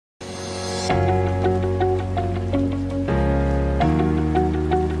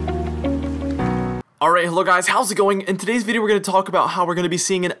Alright, hello guys, how's it going? In today's video we're going to talk about how we're going to be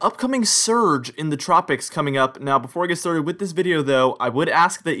seeing an upcoming surge in the tropics coming up. Now before I get started with this video though, I would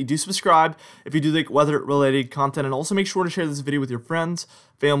ask that you do subscribe if you do like weather related content, and also make sure to share this video with your friends,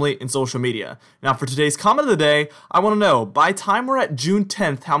 family, and social media. Now for today's comment of the day, I want to know, by time we're at June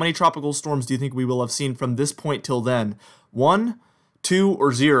 10th, how many tropical storms do you think we will have seen from this point till then? 1, 2,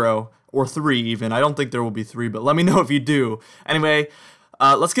 or 0, or 3 even? I don't think there will be 3, but let me know if you do. Anyway,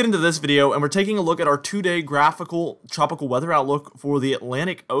 let's get into this video, and we're taking a look at our 2-day graphical tropical weather outlook for the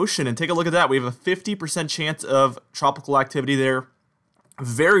Atlantic Ocean. And take a look at that. We have a 50% chance of tropical activity there,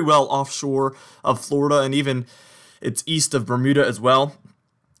 very well offshore of Florida, and even it's east of Bermuda as well.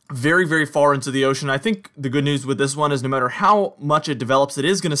 Very, very far into the ocean. I think the good news with this one is no matter how much it develops, it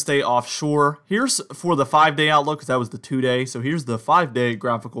is going to stay offshore. Here's for the 5-day outlook, because that was the 2-day. So here's the 5-day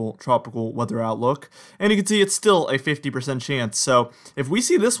graphical tropical weather outlook. And you can see it's still a 50% chance. So if we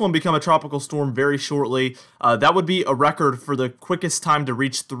see this one become a tropical storm very shortly, that would be a record for the quickest time to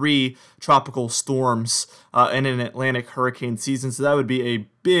reach 3 tropical storms in an Atlantic hurricane season. So that would be a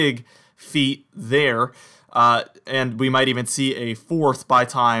big feat there. And we might even see a 4th by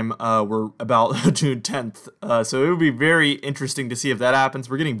time we're about June 10th. So it would be very interesting to see if that happens.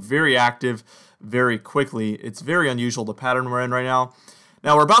 We're getting very active very quickly. It's very unusual, the pattern we're in right now.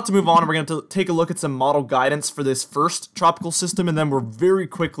 Now we're about to move on, and we're going to take a look at some model guidance for this first tropical system, and then we're very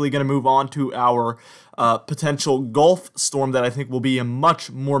quickly going to move on to our potential Gulf storm that I think will be a much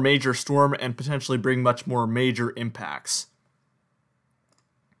more major storm and potentially bring much more major impacts.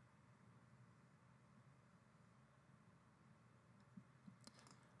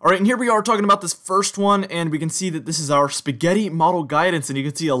 Alright, and here we are talking about this first one, and we can see that this is our spaghetti model guidance, and you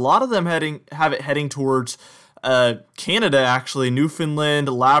can see a lot of them have it heading towards Canada, actually, Newfoundland,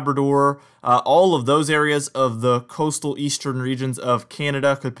 Labrador, all of those areas of the coastal eastern regions of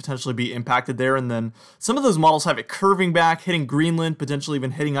Canada could potentially be impacted there, and then some of those models have it curving back, hitting Greenland, potentially even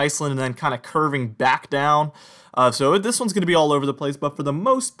hitting Iceland, and then kind of curving back down. So this one's going to be all over the place, but for the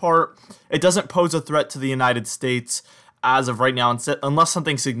most part, it doesn't pose a threat to the United States as of right now, unless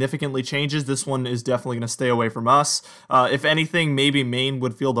something significantly changes. This one is definitely going to stay away from us. If anything, maybe Maine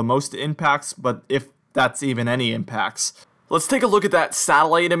would feel the most impacts, but if that's even any impacts. Let's take a look at that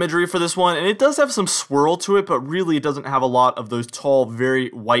satellite imagery for this one, and it does have some swirl to it, but really it doesn't have a lot of those tall, very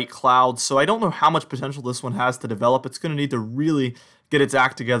white clouds, so I don't know how much potential this one has to develop. It's going to need to really get its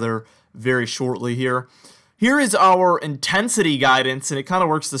act together very shortly here. Here is our intensity guidance, and it kind of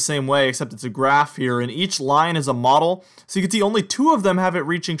works the same way, except it's a graph here, and each line is a model. So you can see only 2 of them have it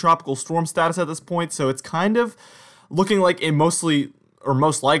reaching tropical storm status at this point, so it's kind of looking like it mostly, or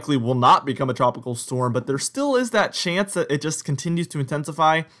most likely, will not become a tropical storm, but there still is that chance that it just continues to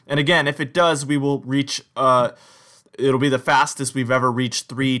intensify. And again, if it does, we will reach, it'll be the fastest we've ever reached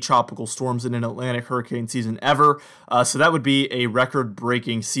 3 tropical storms in an Atlantic hurricane season ever, so that would be a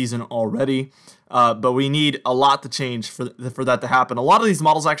record-breaking season already. But we need a lot to change for that to happen. A lot of these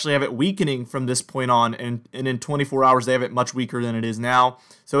models actually have it weakening from this point on, and in 24 hours they have it much weaker than it is now.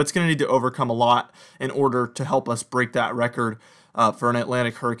 So it's going to need to overcome a lot in order to help us break that record for an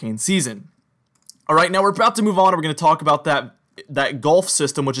Atlantic hurricane season. All right, now we're about to move on. We're going to talk about that Gulf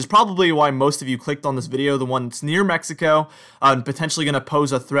system, which is probably why most of you clicked on this video, the one that's near Mexico, and potentially going to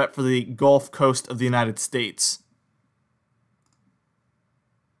pose a threat for the Gulf Coast of the United States.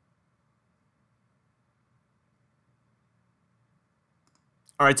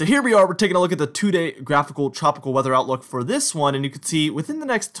 Alright, so here we are, we're taking a look at the 2-day graphical tropical weather outlook for this one, and you can see within the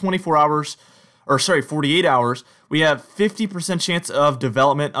next 24 hours, or sorry, 48 hours, we have 50% chance of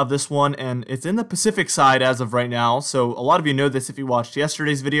development of this one, and it's in the Pacific side as of right now. So a lot of you know this if you watched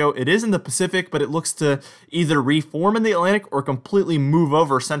yesterday's video. It is in the Pacific, but it looks to either reform in the Atlantic or completely move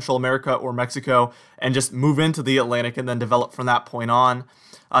over Central America or Mexico and just move into the Atlantic and then develop from that point on.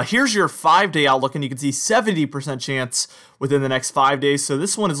 Here's your 5-day outlook, and you can see 70% chance within the next 5 days. So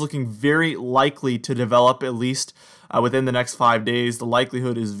this one is looking very likely to develop, at least within the next 5 days. The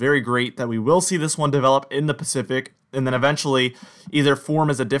likelihood is very great that we will see this one develop in the Pacific, and then eventually either form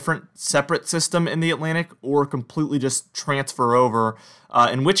as a different separate system in the Atlantic or completely just transfer over,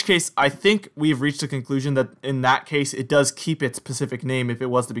 in which case I think we've reached a conclusion that in that case it does keep its Pacific name if it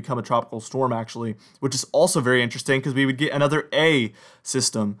was to become a tropical storm, actually, which is also very interesting because we would get another A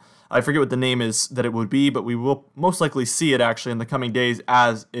system. I forget what the name is that it would be, but we will most likely see it actually in the coming days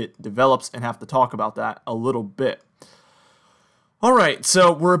as it develops and have to talk about that a little bit. Alright,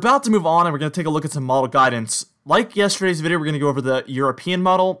 so we're about to move on and we're going to take a look at some model guidance. Like yesterday's video, we're going to go over the European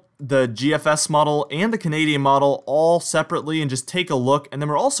model, the GFS model, and the Canadian model all separately and just take a look. And then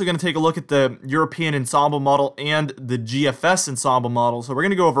we're also going to take a look at the European ensemble model and the GFS ensemble model. So we're going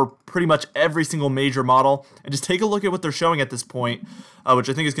to go over pretty much every single major model and just take a look at what they're showing at this point, which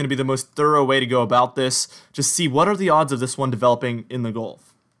I think is going to be the most thorough way to go about this. Just see what are the odds of this one developing in the Gulf.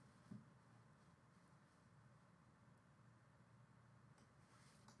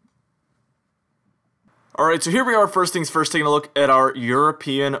 Alright, so here we are, first things first, taking a look at our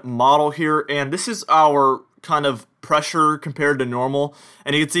European model here, and this is our kind of pressure compared to normal,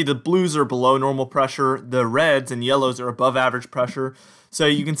 and you can see the blues are below normal pressure, the reds and yellows are above average pressure, so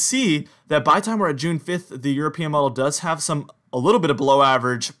you can see that by the time we're at June 5th, the European model does have a little bit of below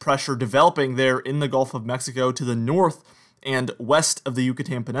average pressure developing there in the Gulf of Mexico to the north and west of the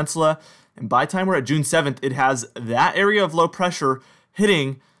Yucatan Peninsula, and by the time we're at June 7th, it has that area of low pressure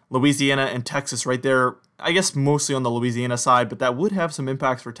hitting Louisiana and Texas right there, I guess mostly on the Louisiana side, but that would have some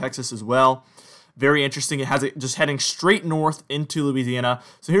impacts for Texas as well. Very interesting. It has it just heading straight north into Louisiana.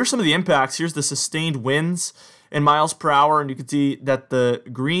 So here's some of the impacts. Here's the sustained winds in miles per hour, and you can see that the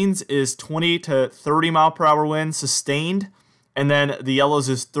greens is 20 to 30 mile per hour winds sustained, and then the yellows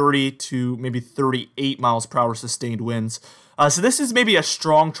is 30 to maybe 38 miles per hour sustained winds. So this is maybe a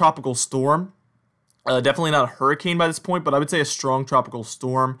strong tropical storm. Definitely not a hurricane by this point, but I would say a strong tropical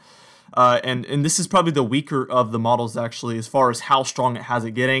storm. And this is probably the weaker of the models, actually, as far as how strong it has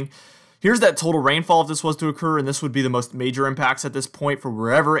it getting. Here's that total rainfall if this was to occur, and this would be the most major impacts at this point for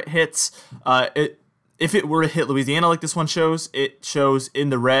wherever it hits. If it were to hit Louisiana like this one shows, it shows in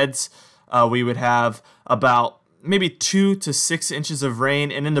the reds, we would have about maybe 2 to 6 inches of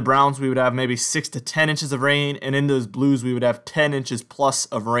rain, and in the browns we would have maybe 6 to 10 inches of rain, and in those blues we would have 10 inches plus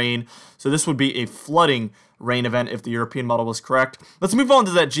of rain. So this would be a flooding rain event if the European model was correct. Let's move on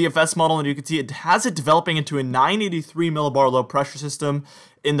to that GFS model, and you can see it has it developing into a 983 millibar low pressure system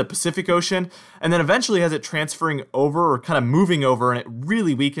in the Pacific Ocean, and then eventually has it transferring over or kind of moving over, and it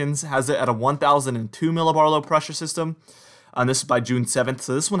really weakens, has it at a 1002 millibar low pressure system, and this is by June 7th.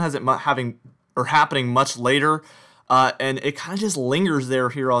 So this one has it happening much later, and it kind of just lingers there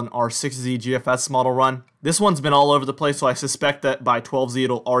here on our 6Z GFS model run. This one's been all over the place, so I suspect that by 12Z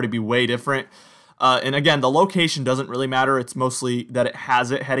it'll already be way different. And again, the location doesn't really matter. It's mostly that it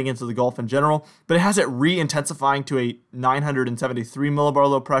has it heading into the Gulf in general, but it has it re-intensifying to a 973 millibar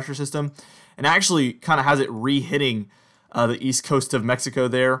low pressure system, and actually kind of has it re-hitting the east coast of Mexico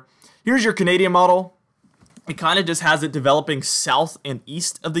there. Here's your Canadian model. It kind of just has it developing south and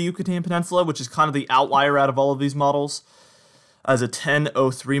east of the Yucatan Peninsula, which is kind of the outlier out of all of these models, as a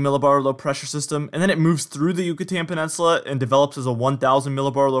 1003 millibar low pressure system. And then it moves through the Yucatan Peninsula and develops as a 1000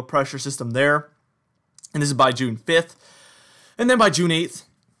 millibar low pressure system there. And this is by June 5th. And then by June 8th,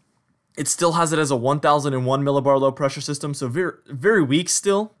 it still has it as a 1001 millibar low pressure system, so very, very weak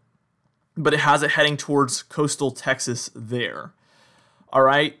still, but it has it heading towards coastal Texas there. All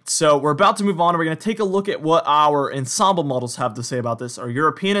right, so we're about to move on, and we're going to take a look at what our ensemble models have to say about this, our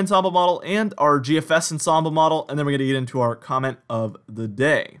European ensemble model and our GFS ensemble model, and then we're going to get into our comment of the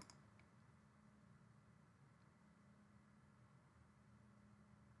day.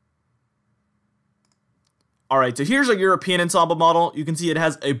 Alright, so here's a European ensemble model. You can see it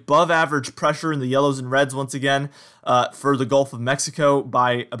has above average pressure in the yellows and reds once again for the Gulf of Mexico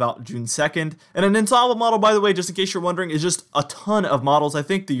by about June 2nd. And an ensemble model, by the way, just in case you're wondering, is just a ton of models. I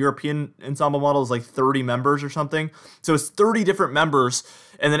think the European ensemble model is like 30 members or something. So it's 30 different members,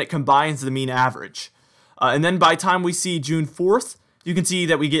 and then it combines the mean average. And then by the time we see June 4th, you can see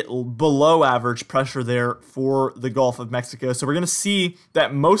that we get below average pressure there for the Gulf of Mexico. So we're going to see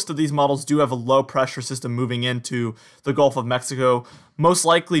that most of these models do have a low pressure system moving into the Gulf of Mexico, most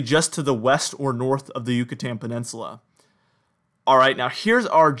likely just to the west or north of the Yucatan Peninsula. All right, now here's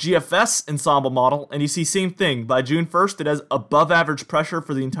our GFS ensemble model, and you see same thing. By June 1st, it has above average pressure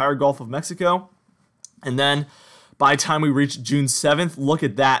for the entire Gulf of Mexico. And then by the time we reach June 7th, look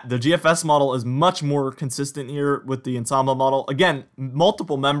at that. The GFS model is much more consistent here with the ensemble model. Again,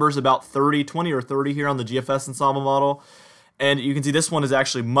 multiple members, about 20 or 30 here on the GFS ensemble model. And you can see this one is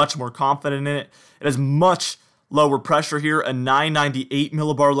actually much more confident in it. It has much lower pressure here, a 998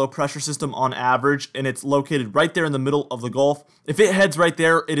 millibar low pressure system on average, and it's located right there in the middle of the Gulf. If it heads right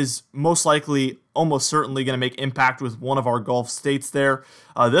there, it is most likely, almost certainly going to make impact with one of our Gulf states there.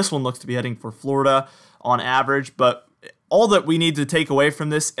 This one looks to be heading for Florida on average, but all that we need to take away from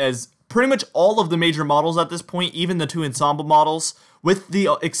this is pretty much all of the major models at this point, even the two ensemble models, with the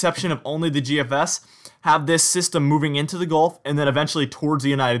exception of only the GFS, have this system moving into the Gulf and then eventually towards the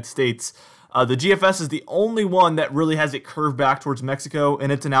United States The GFS is the only one that really has it curved back towards Mexico,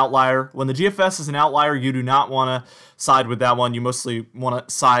 and it's an outlier. When the GFS is an outlier, you do not want to side with that one. You mostly want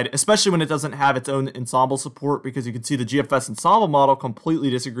to side, especially when it doesn't have its own ensemble support, because you can see the GFS ensemble model completely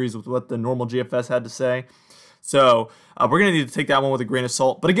disagrees with what the normal GFS had to say. So we're going to need to take that one with a grain of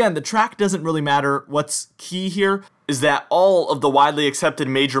salt. But again, the track doesn't really matter. What's key here is that all of the widely accepted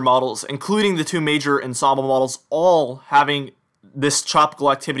major models, including the 2 major ensemble models, all having this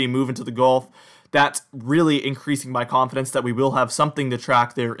tropical activity move into the Gulf, that's really increasing my confidence that we will have something to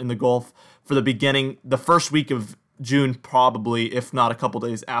track there in the Gulf for the first week of June probably, if not a couple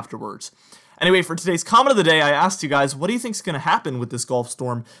days afterwards. Anyway, for today's comment of the day, I asked you guys, what do you think is going to happen with this Gulf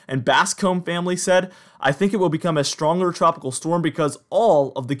storm? And Bascombe family said, I think it will become a stronger tropical storm because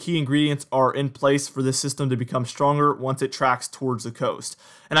all of the key ingredients are in place for this system to become stronger once it tracks towards the coast.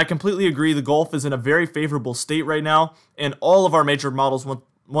 And I completely agree, the Gulf is in a very favorable state right now, and all of our major models,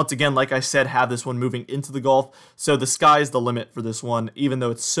 once again, like I said, have this one moving into the Gulf, so the sky's the limit for this one, even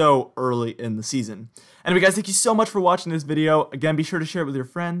though it's so early in the season. Anyway, guys, thank you so much for watching this video. Again, be sure to share it with your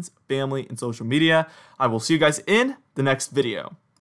friends, family, and social media. I will see you guys in the next video.